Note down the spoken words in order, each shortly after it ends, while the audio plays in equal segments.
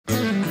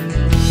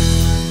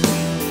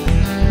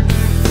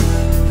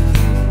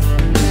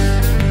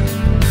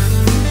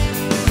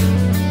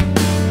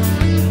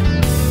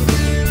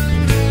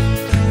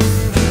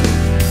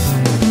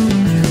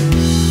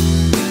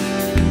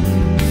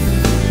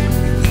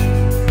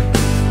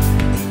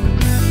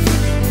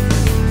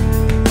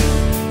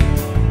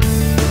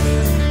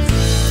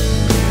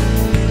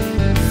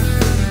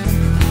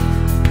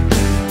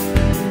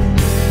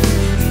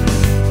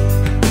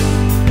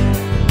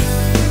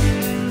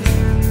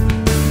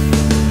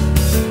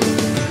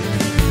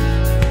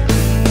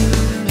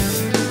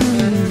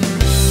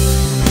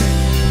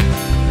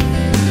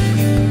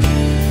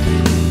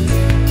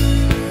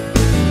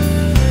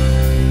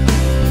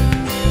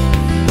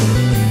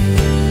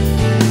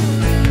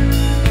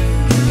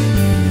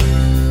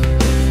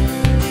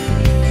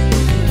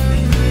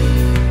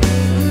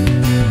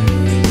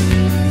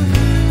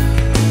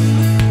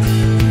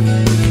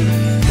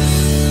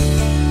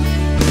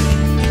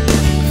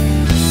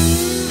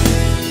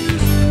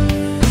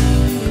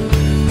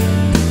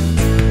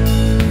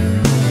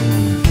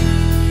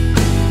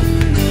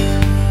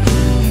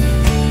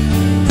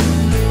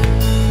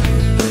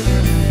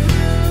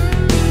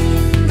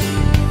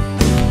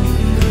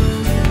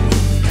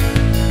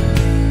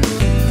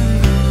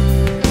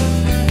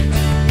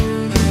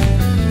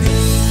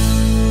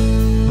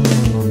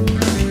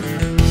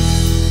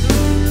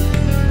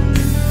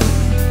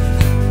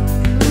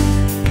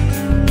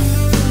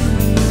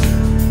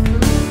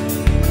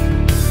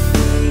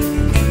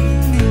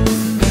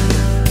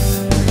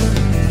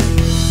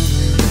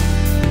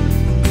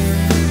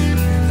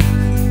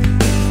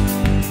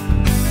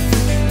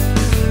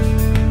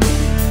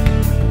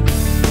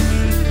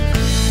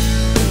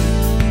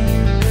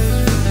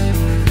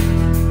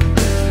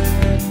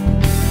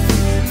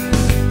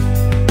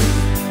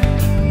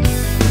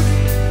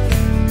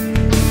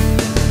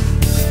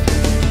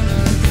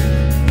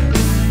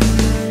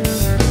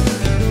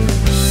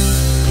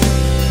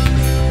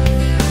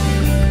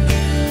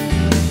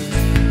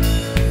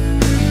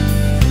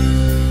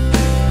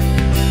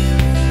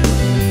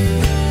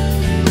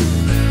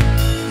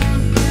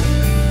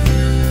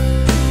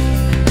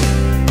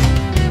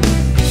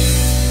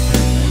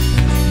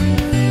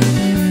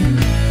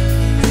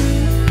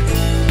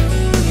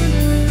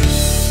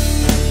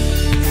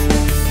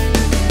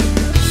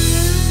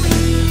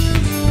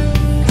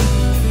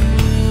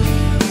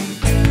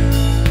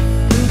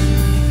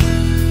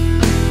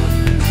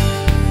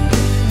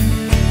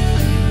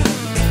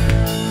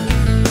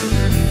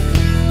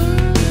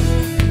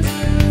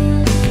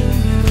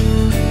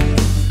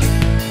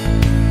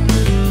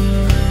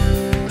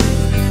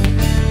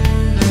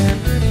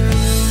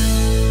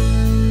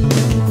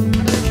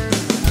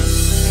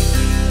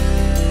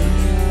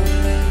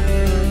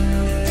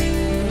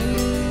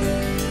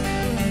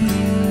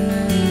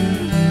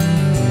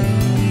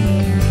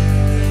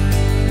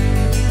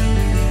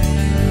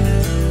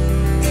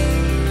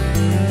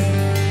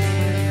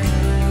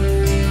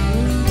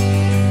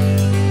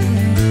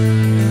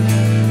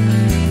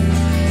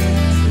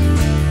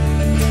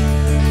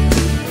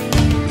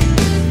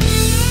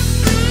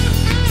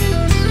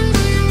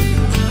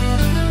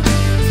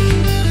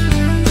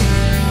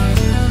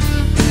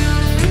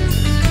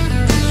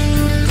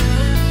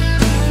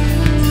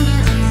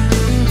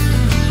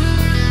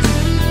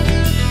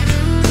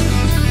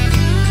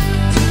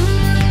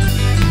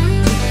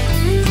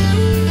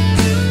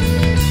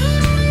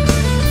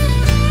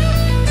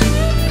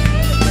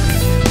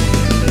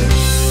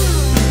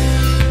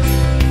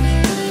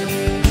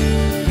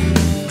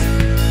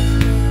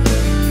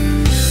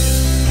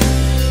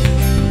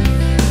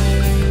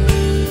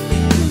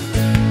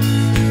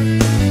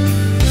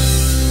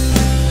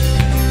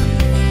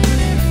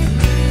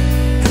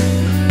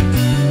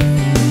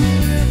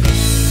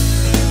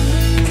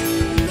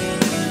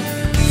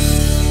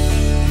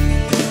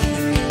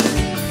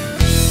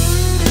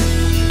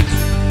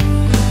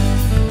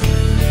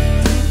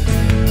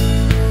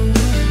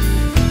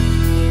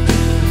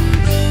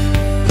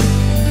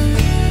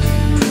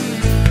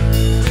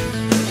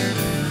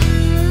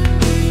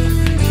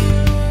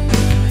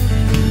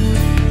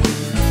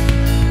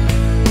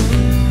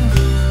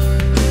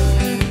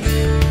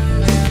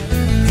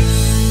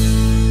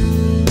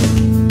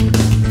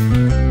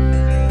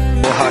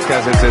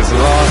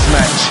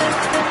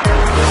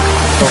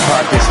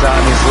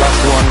his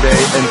last one-day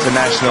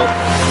international.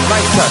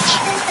 Nice touch.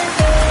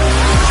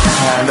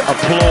 And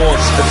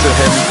applause to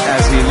him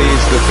as he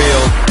leaves the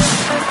field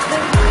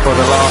for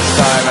the last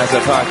time as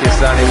a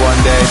Pakistani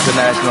one-day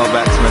international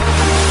batsman.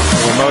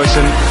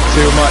 Emotion,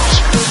 too much.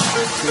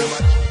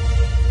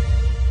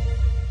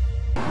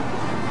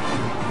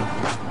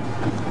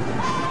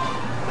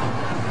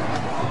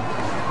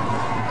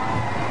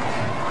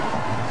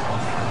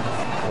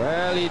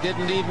 Well, he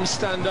didn't even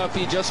stand up,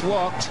 he just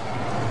walked.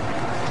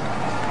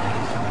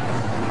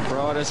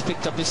 Broad has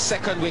picked up his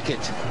second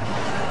wicket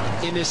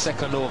in his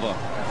second over.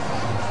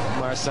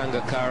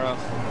 Sangakkara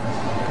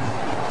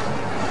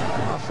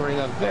offering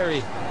a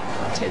very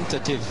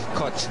tentative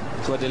cut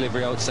to a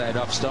delivery outside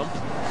off stump.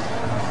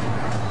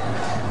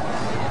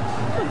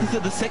 This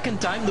is the second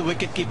time the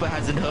wicketkeeper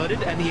hasn't heard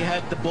it, and he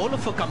had the bowler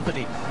for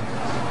company.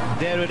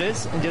 There it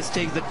is, and just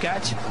takes the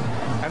catch.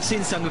 I've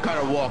seen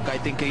Sangakkara walk. I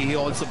think he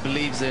also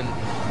believes in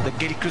the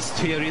Gilchrist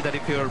theory that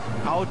if you're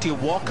out, you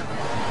walk.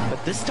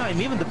 But this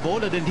time, even the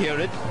bowler didn't hear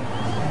it.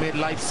 Made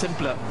life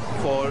simpler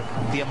for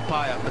the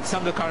umpire. But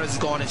Sangakkara is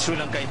gone, and Sri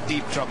Lanka in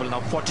deep trouble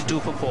now. 42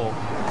 for 4.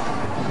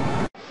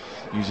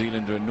 New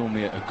Zealand are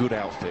normally a good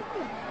outfit.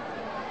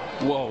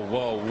 Whoa,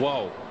 whoa,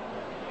 whoa.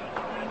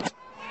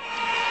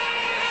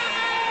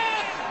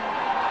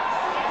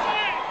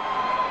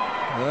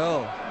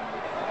 Well,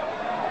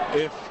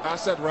 if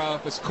Asad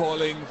Rauf is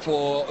calling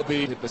for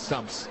the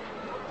stumps,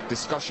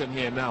 discussion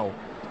here now.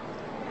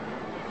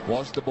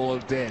 Was the ball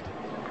dead?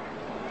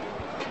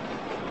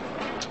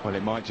 Well,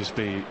 it might just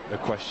be a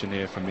question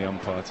here from the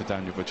umpire to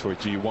Daniel Vettori.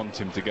 Do you want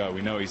him to go?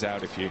 We know he's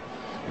out of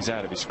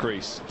his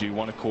crease. Do you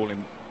want to call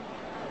him?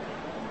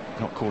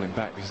 Not call him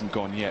back. He hasn't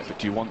gone yet. But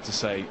do you want to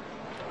say?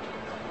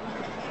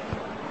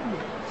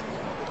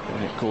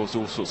 And it caused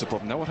all sorts of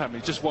problems. Now what happened?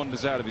 He just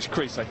wanders out of his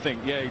crease, I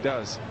think. Yeah, he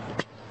does.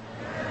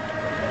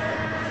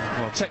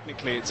 Well,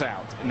 technically it's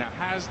out. Now,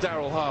 has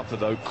Daryl Harper,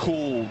 though,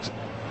 called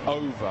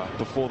over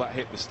before that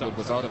hit the stump? It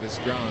was out of his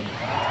ground.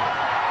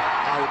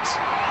 Out.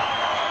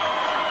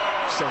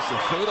 Says the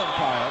third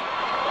umpire.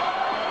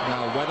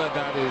 Now, whether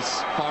that is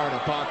far and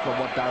apart from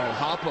what Daryl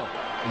Harper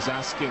is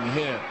asking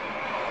here.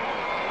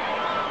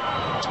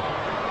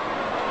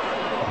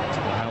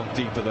 How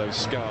deep are those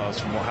scars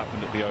from what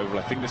happened at the Oval?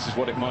 I think this is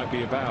what it might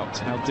be about.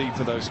 How deep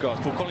are those scars?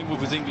 Paul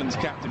Collingwood was England's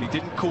captain. He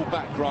didn't call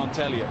back Grant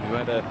Elliott, who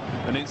had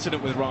an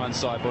incident with Ryan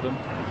Sidebottom.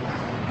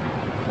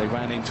 They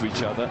ran into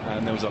each other,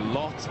 and there was a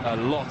lot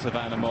of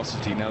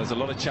animosity. Now, there's a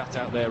lot of chat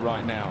out there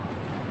right now.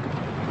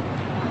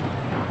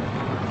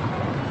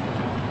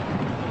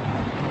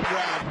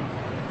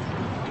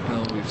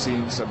 Well, we've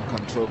seen some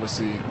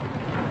controversy.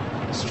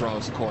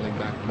 Strauss calling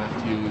back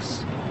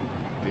Matthews.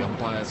 The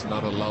umpires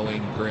not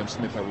allowing Graham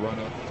Smith a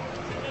runner.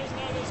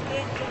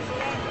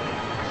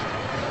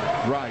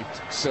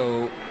 Right,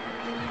 so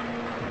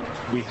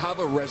we have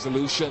a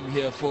resolution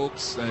here,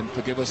 folks, and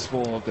forgive us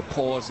for the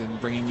pause in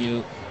bringing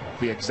you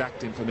the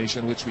exact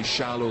information, which we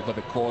shall over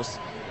the course.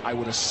 I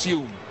would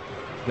assume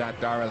that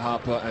Daryl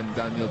Harper and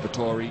Daniel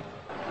Vettori.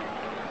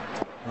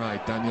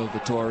 Right, Daniel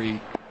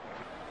Vettori.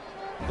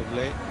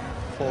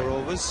 4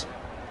 overs.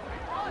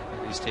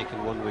 He's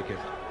taken 1 wicket.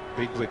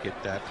 Big wicket,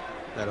 that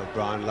of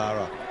Brian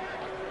Lara.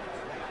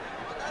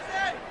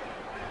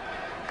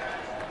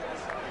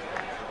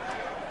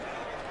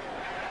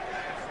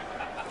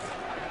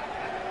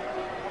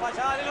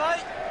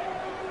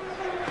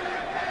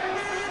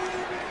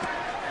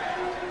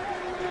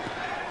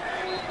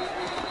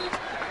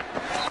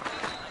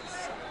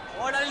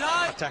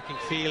 Attacking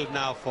field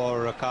now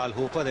for Carl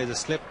Hooper. There's a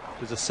slip,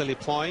 there's a silly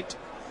point,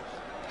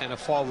 and a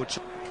forward.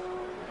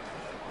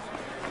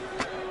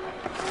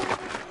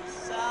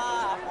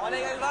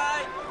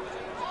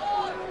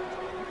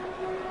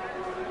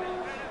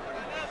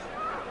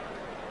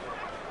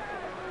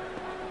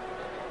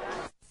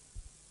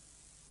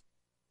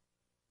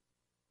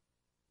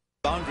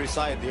 Boundary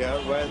side here,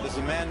 where there's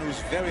a man who's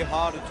very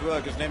hard at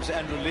work. His name's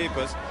Andrew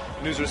Lepers,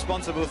 and who's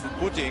responsible for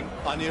putting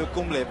Anil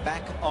Kumble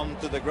back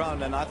onto the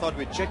ground. And I thought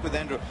we'd check with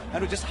Andrew.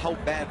 Andrew, just how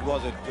bad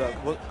was it?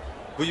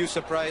 Were you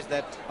surprised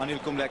that Anil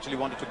Kumble actually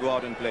wanted to go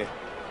out and play?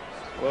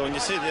 Well, when you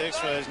see the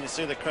x-rays and you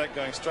see the crack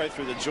going straight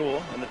through the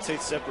jaw and the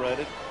teeth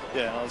separated,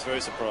 yeah, I was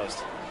very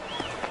surprised.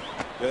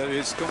 There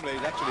is Kumble.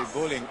 He's actually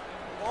bowling.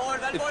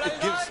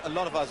 It gives a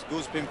lot of us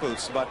goose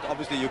pimples, but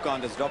obviously you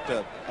can't, as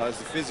doctor,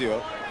 as a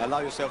physio, allow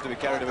yourself to be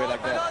carried away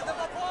like that.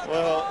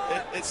 Well,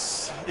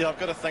 it's I've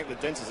got to thank the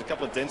dentists, a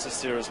couple of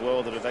dentists here as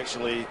well, that have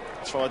actually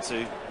tried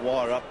to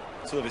wire up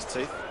 2 of his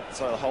teeth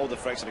so to hold the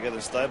fracture together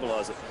and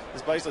stabilise it.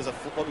 It's basically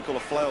what we call a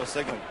flail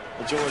segment.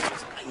 The jaw is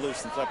just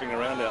loose and flapping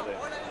around out there.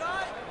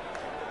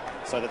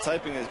 So the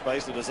taping is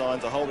basically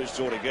designed to hold his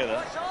jaw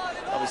together.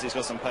 Obviously he's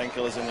got some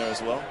painkillers in there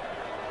as well.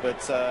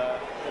 But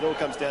it all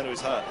comes down to his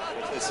heart.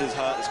 It's his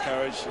heart, his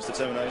courage, his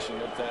determination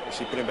that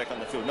actually put him back on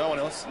the field. No one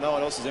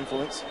else's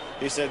influence.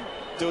 He said,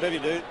 do whatever you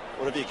do,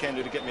 whatever you can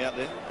do to get me out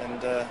there.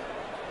 And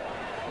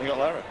we got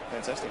Lara.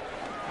 Fantastic.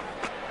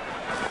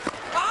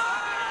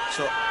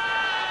 So,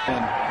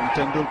 and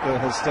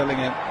Tendulkar is telling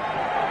him.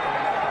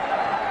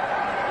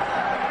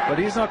 But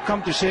he's not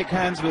come to shake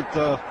hands with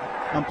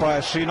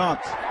umpire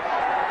Srinath.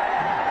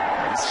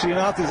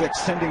 Srinath is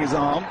extending his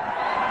arm,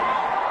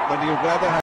 but you'd rather have